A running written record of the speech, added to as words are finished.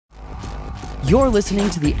You're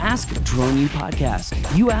listening to the Ask Drone U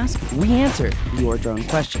podcast. You ask, we answer your drone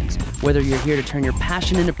questions. Whether you're here to turn your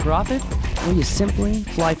passion into profit or you simply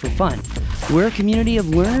fly for fun. We're a community of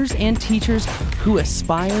learners and teachers who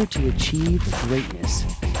aspire to achieve greatness.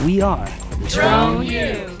 We are Drone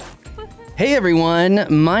U. Hey everyone,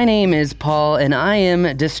 my name is Paul and I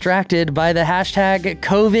am distracted by the hashtag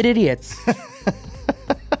COVID idiots.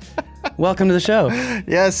 Welcome to the show.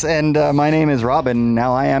 Yes, and my name is Robin.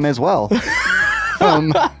 Now I am as well.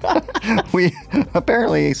 We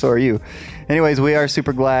apparently, so are you. Anyways, we are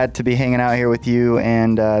super glad to be hanging out here with you,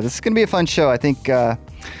 and this is going to be a fun show. I think,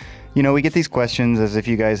 we get these questions, as if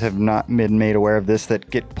you guys have not been made aware of this,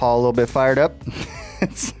 that get Paul a little bit fired up.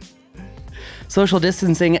 Social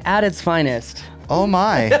distancing at its finest. Oh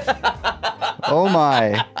my. Oh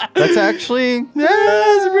my. That's actually...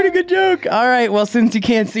 That's a pretty good joke. All right, well, since you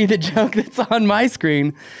can't see the joke that's on my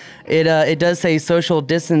screen, it does say social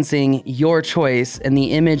distancing, your choice, and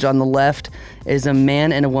the image on the left is a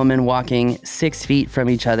man and a woman walking 6 feet from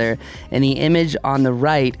each other, and the image on the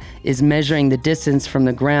right is measuring the distance from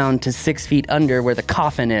the ground to 6 feet under where the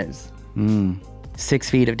coffin is. 6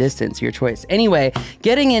 feet of distance, your choice. Anyway,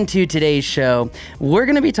 getting into today's show, we're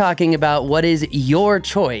going to be talking about what is your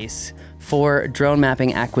choice for drone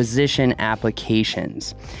mapping acquisition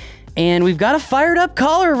applications. And we've got a fired up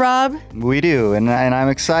caller, Rob. We do, and I'm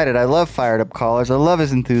excited. I love fired up callers. I love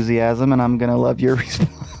his enthusiasm, and I'm going to love your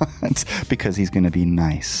response because he's going to be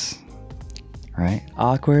nice. Right?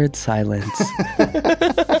 Awkward silence.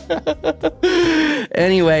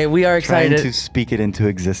 Anyway, we are excited to speak it into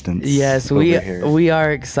existence. Yes, we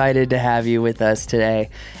are excited to have you with us today,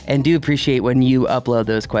 and do appreciate when you upload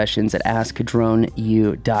those questions at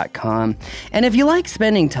askdroneu.com. And if you like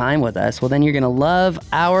spending time with us, well, then you're going to love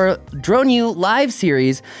our Drone U live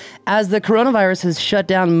series. As the coronavirus has shut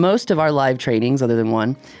down most of our live trainings, other than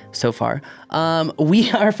one so far,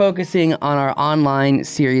 we are focusing on our online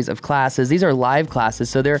series of classes. These are live classes,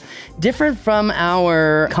 so they're different from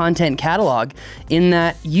our content catalog in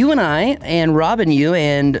that you and I, and Rob and you,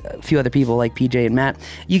 and a few other people like PJ and Matt,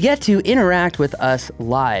 you get to interact with us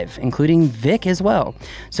live, including Vic as well.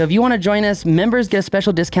 So if you want to join us, members get a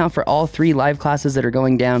special discount for all 3 live classes that are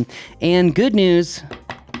going down. And good news,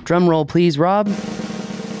 drum roll please, Rob.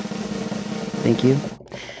 Thank you.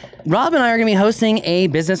 Rob and I are going to be hosting a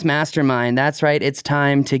Business Mastermind. That's right, it's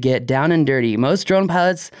time to get down and dirty. Most drone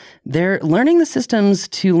pilots, they're learning the systems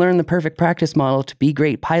to learn the perfect practice model to be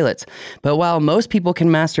great pilots. But while most people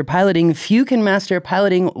can master piloting, few can master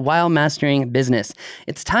piloting while mastering business.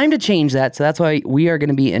 It's time to change that, so that's why we are going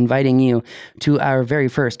to be inviting you to our very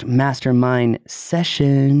first Mastermind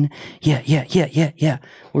session. Yeah.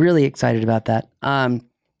 We're really excited about that.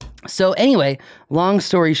 So anyway, long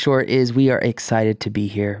story short is we are excited to be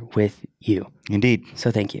here with you. Indeed.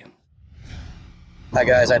 So thank you. Hi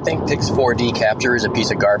guys, I think Pix4D capture is a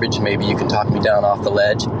piece of garbage. Maybe you can talk me down off the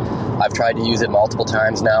ledge. I've tried to use it multiple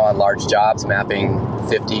times now on large jobs, mapping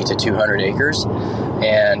 50 to 200 acres,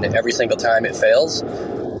 and every single time it fails.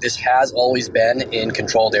 This has always been in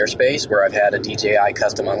controlled airspace where I've had a DJI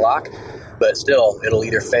custom unlock, but still, it'll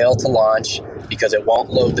either fail to launch because it won't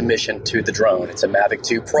load the mission to the drone. It's a Mavic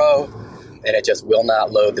 2 Pro, and it just will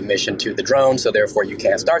not load the mission to the drone, so therefore you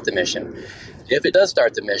can't start the mission. If it does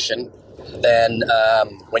start the mission, then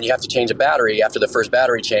when you have to change a battery, after the first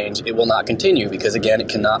battery change, it will not continue because, again, it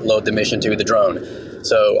cannot load the mission to the drone.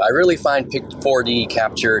 So I really find Pix4D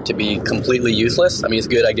capture to be completely useless. I mean, it's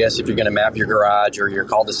good, I guess, if you're going to map your garage or your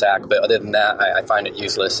cul-de-sac, but other than that, I find it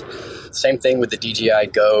useless. Same thing with the DJI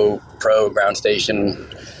Go Pro ground station.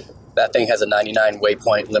 That thing has a 99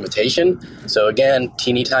 waypoint limitation. So again,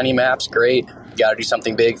 teeny tiny maps, great. You got to do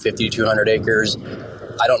something big, 50 to 200 acres.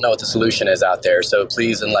 I don't know what the solution is out there, so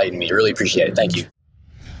please enlighten me. Really appreciate it. Thank you.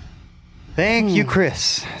 Thank you,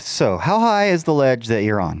 Chris. So how high is the ledge that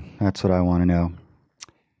you're on? That's what I want to know.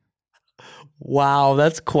 Wow,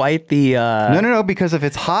 that's quite the... No, because if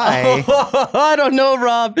it's high... I don't know,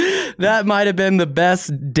 Rob. That might have been the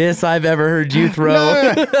best diss I've ever heard you throw.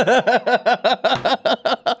 No.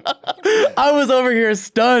 I was over here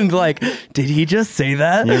stunned, like, did he just say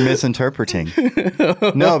that? You're misinterpreting.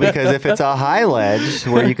 No, because if it's a high ledge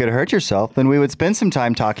where you could hurt yourself, then we would spend some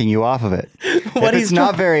time talking you off of it. If it's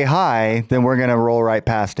not very high, then we're going to roll right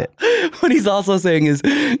past it. What he's also saying is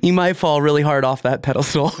you might fall really hard off that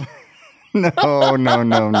pedestal. No.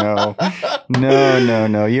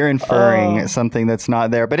 You're inferring something that's not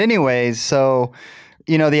there. But anyways, so,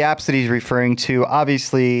 the apps that he's referring to,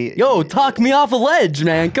 obviously... Yo, talk me off a ledge,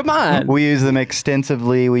 man. Come on. We use them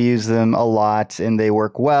extensively. We use them a lot, and they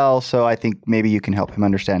work well. So I think maybe you can help him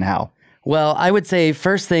understand how. Well, I would say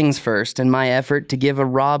first things first. In my effort to give a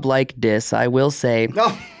Rob-like diss, I will say,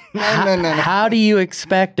 No. How do you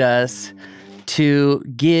expect us to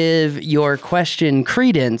give your question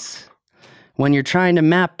credence when you're trying to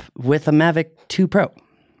map with a Mavic 2 Pro?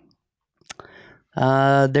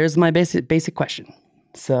 There's my basic question.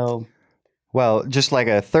 So, Well, just like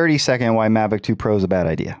a 30-second why Mavic 2 Pro is a bad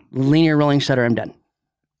idea. linear rolling shutter, I'm done.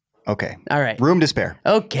 Okay. All right. Room to spare.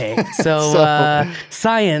 Okay. So,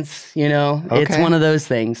 science, it's Okay. one of those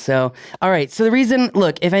things. So, all right. So the reason,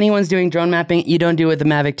 look, if anyone's doing drone mapping, you don't do it with the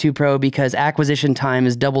Mavic 2 Pro because acquisition time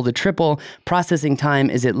is double to triple, processing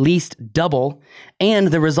time is at least double, and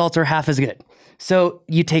the results are half as good. So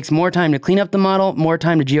it takes more time to clean up the model, more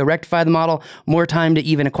time to geo-rectify the model, more time to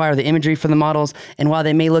even acquire the imagery for the models. And while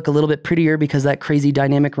they may look a little bit prettier because of that crazy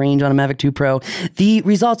dynamic range on a Mavic 2 Pro, the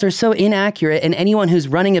results are so inaccurate, and anyone who's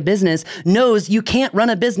running a business knows you can't run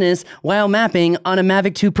a business while mapping on a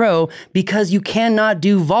Mavic 2 Pro because you cannot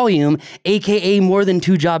do volume, aka more than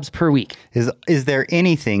 2 jobs per week. Is there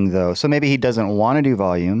anything, though? So maybe he doesn't want to do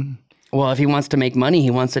volume. Well, if he wants to make money,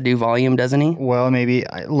 he wants to do volume, doesn't he? Well, maybe.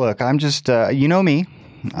 Look, I'm just, you know me.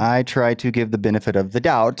 I try to give the benefit of the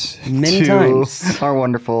doubt Many to times. our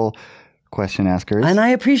wonderful question askers. And I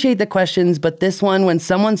appreciate the questions, but this one, when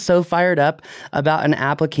someone's so fired up about an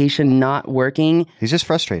application not working, He's just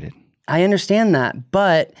frustrated. I understand that,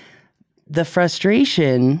 but the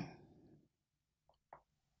frustration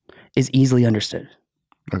is easily understood.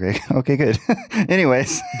 Okay. Okay, good.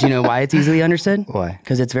 Anyways. Do you know why it's easily understood? Why?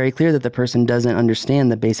 Because it's very clear that the person doesn't understand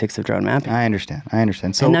the basics of drone mapping. I understand.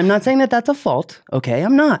 So And I'm not saying that that's a fault, okay?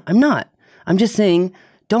 I'm not. I'm just saying,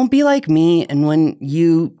 don't be like me, and when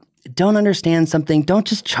you don't understand something, don't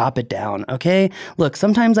just chop it down, okay? Look,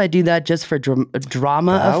 sometimes I do that just for drama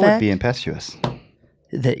that effect. would be impetuous.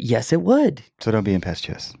 Yes, it would. So don't be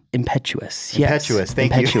impetuous. Impetuous, yes. Impetuous,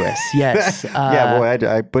 thank you. Impetuous, yes. Yeah, boy,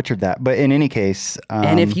 I butchered that. But in any case.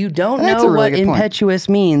 And if you don't that's a know really what good point. impetuous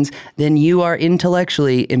means, then you are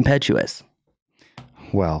intellectually impetuous.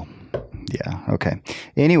 Well, yeah, okay.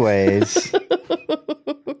 Anyways.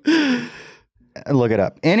 Look it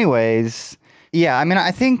up. Anyways. Yeah, I mean,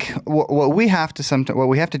 I think what we have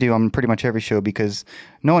to do on pretty much every show, because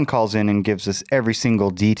no one calls in and gives us every single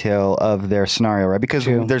detail of their scenario, right? Because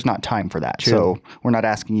there's not time for that. True. So we're not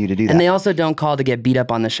asking you to do that. And they also don't call to get beat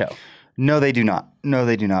up on the show. No, they do not.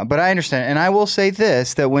 But I understand. And I will say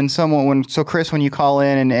this, that so Chris, when you call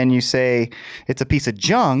in and you say it's a piece of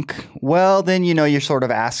junk, well, then, you're sort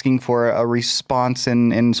of asking for a response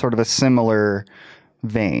in sort of a similar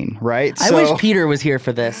vein, right? I wish Peter was here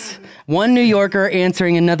for this. One New Yorker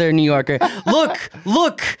answering another New Yorker. Look,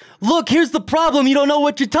 here's the problem. You don't know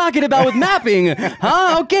what you're talking about with mapping.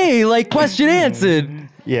 Huh? Okay, question answered.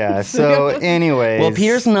 Yeah, so anyways. Well,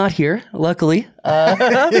 Peter's not here, luckily.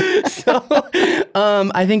 I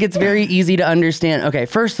think it's very easy to understand. Okay,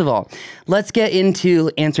 first of all, let's get into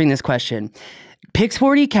answering this question.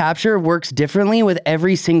 Pix4D Capture works differently with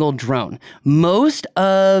every single drone. Most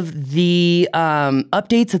of the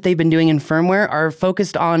updates that they've been doing in firmware are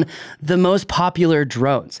focused on the most popular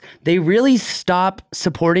drones. They really stop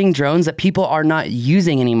supporting drones that people are not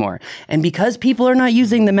using anymore. And because people are not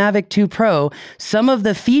using the Mavic 2 Pro, some of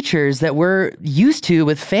the features that we're used to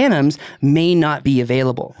with Phantoms may not be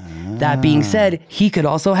available. That being said, he could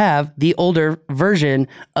also have the older version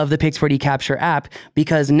of the Pix4D Capture app,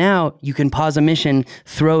 because now you can pause a mission,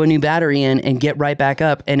 throw a new battery in, and get right back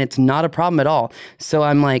up, and it's not a problem at all. So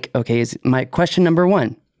I'm like, okay, is my question number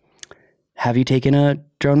one, have you taken a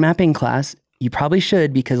drone mapping class? You probably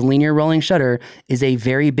should, because linear rolling shutter is a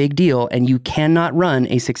very big deal, and you cannot run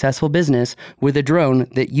a successful business with a drone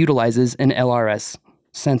that utilizes an LRS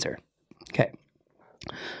sensor. Okay.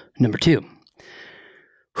 Number two,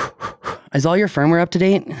 is all your firmware up to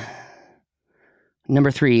date?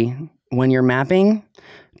 Number three, when you're mapping,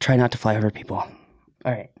 try not to fly over people.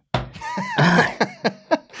 All right.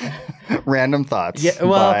 Random thoughts. Yeah,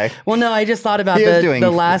 well, no, I just thought about the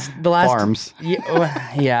last farms.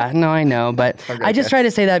 Yeah, no, I know, but I just try to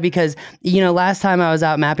say that because last time I was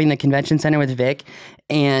out mapping the convention center with Vic,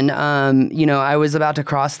 and I was about to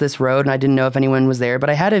cross this road, and I didn't know if anyone was there, but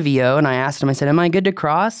I had a VO, and I asked him, I said, "Am I good to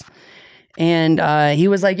cross?" And he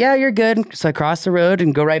was like, "Yeah, you're good." So I crossed the road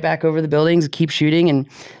and go right back over the buildings and keep shooting. And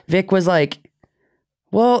Vic was like,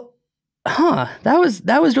 "Well, that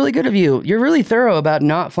was really good of you. You're really thorough about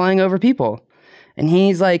not flying over people." And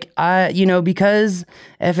he's like, because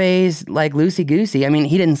FAA's like loosey-goosey. I mean,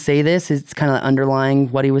 he didn't say this. It's kind of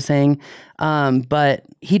underlying what he was saying. But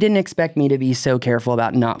he didn't expect me to be so careful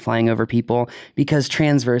about not flying over people because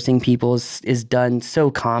transversing people is done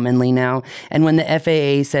so commonly now. And when the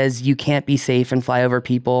FAA says you can't be safe and fly over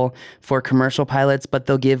people for commercial pilots, but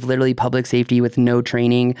they'll give literally public safety with no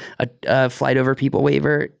training a flight over people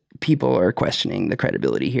waiver, people are questioning the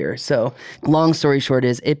credibility here. So long story short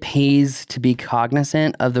is it pays to be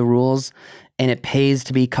cognizant of the rules, and it pays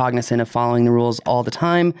to be cognizant of following the rules all the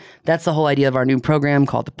time. That's the whole idea of our new program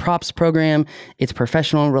called the PROPS program. It's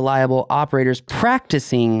professional, reliable operators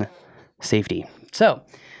practicing safety. So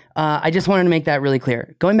I just wanted to make that really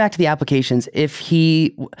clear. Going back to the applications,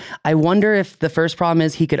 I wonder if the first problem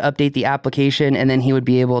is he could update the application and then he would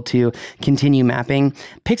be able to continue mapping.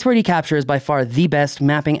 Pix4D Capture is by far the best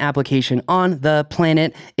mapping application on the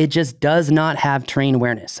planet. It just does not have terrain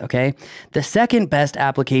awareness, okay? The second best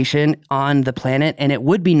application on the planet, and it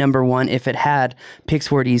would be number one if it had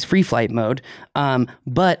Pix4D's free flight mode,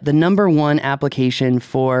 but the number one application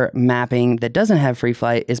for mapping that doesn't have free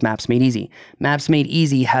flight is Maps Made Easy. Maps Made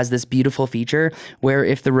Easy has this beautiful feature where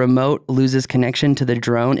if the remote loses connection to the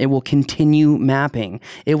drone, it will continue mapping.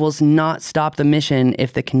 It will not stop the mission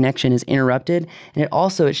if the connection is interrupted. And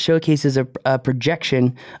it showcases a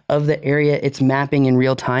projection of the area it's mapping in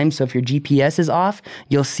real time. So if your GPS is off,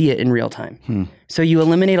 you'll see it in real time. So you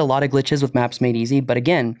eliminate a lot of glitches with Maps Made Easy. But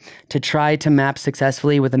again, to try to map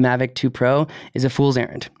successfully with the Mavic 2 Pro is a fool's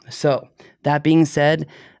errand. So that being said,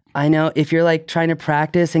 I know if you're like trying to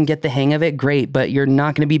practice and get the hang of it, great, but you're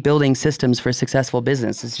not going to be building systems for a successful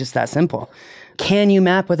business. It's just that simple. Can you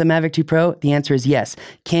map with a Mavic 2 Pro? The answer is yes.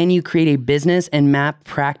 Can you create a business and map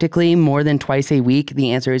practically more than twice a week?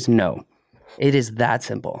 The answer is no. It is that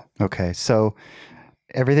simple. Okay, so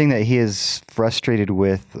everything that he is frustrated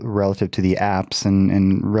with relative to the apps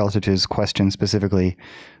and relative to his question specifically,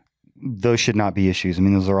 those should not be issues. I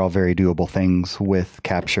mean, those are all very doable things with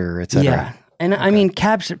Capture, et cetera. Yeah. And I mean,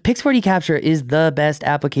 Pix4D Capture is the best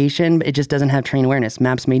application, but it just doesn't have terrain awareness.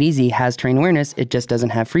 Maps Made Easy has terrain awareness. It just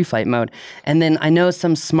doesn't have free flight mode. And then I know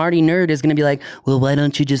some smarty nerd is going to be like, well, why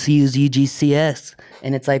don't you just use UGCS?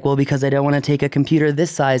 And it's like, well, because I don't want to take a computer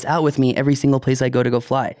this size out with me every single place I go to go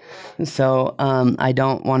fly. So I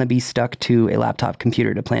don't want to be stuck to a laptop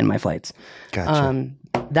computer to plan my flights. Gotcha.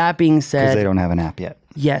 That being said, because they don't have an app yet.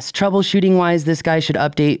 Yes, troubleshooting wise, this guy should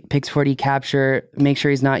update Pix4D Capture. Make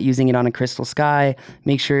sure he's not using it on a Crystal Sky.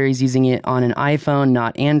 Make sure he's using it on an iPhone,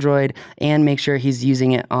 not Android, and make sure he's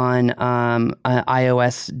using it on an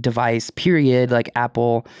iOS device, period, like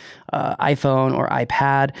Apple, iPhone, or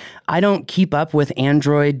iPad. I don't keep up with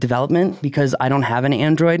Android development because I don't have an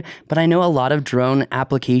Android, but I know a lot of drone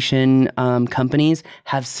application companies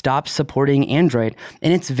have stopped supporting Android,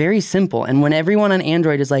 and it's very simple. And when everyone on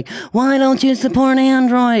Android is like, why don't you support Android?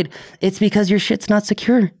 It's because your shit's not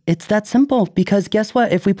secure. It's that simple. Because guess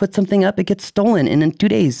what? If we put something up, it gets stolen in 2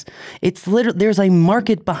 days. It's literally, there's a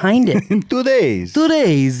market behind it. In 2 days. 2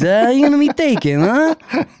 days. You're going to be taken, huh?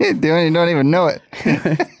 You don't even know it.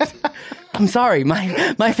 I'm sorry.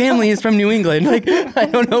 My family is from New England. Like, I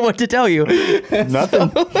don't know what to tell you.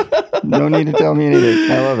 Nothing. No need to tell me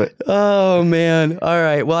anything. I love it. Oh, man. All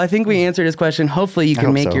right. Well, I think we answered his question. Hopefully you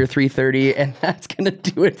can make so. your 3:30, and that's going to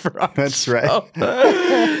do it for our That's show.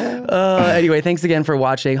 right. Anyway, thanks again for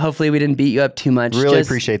watching. Hopefully we didn't beat you up too much. Really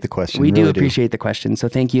appreciate the question. We really do appreciate the question. So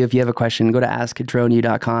thank you. If you have a question, go to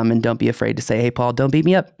askdroneyou.com and don't be afraid to say, hey, Paul, don't beat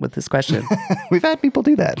me up with this question. We've had people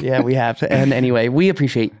do that. Yeah, we have. And anyway, we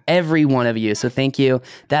appreciate every one of you. So thank you.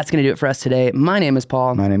 That's going to do it for us today. My name is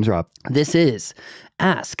Paul. My name's Rob. This is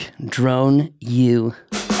Ask Drone You.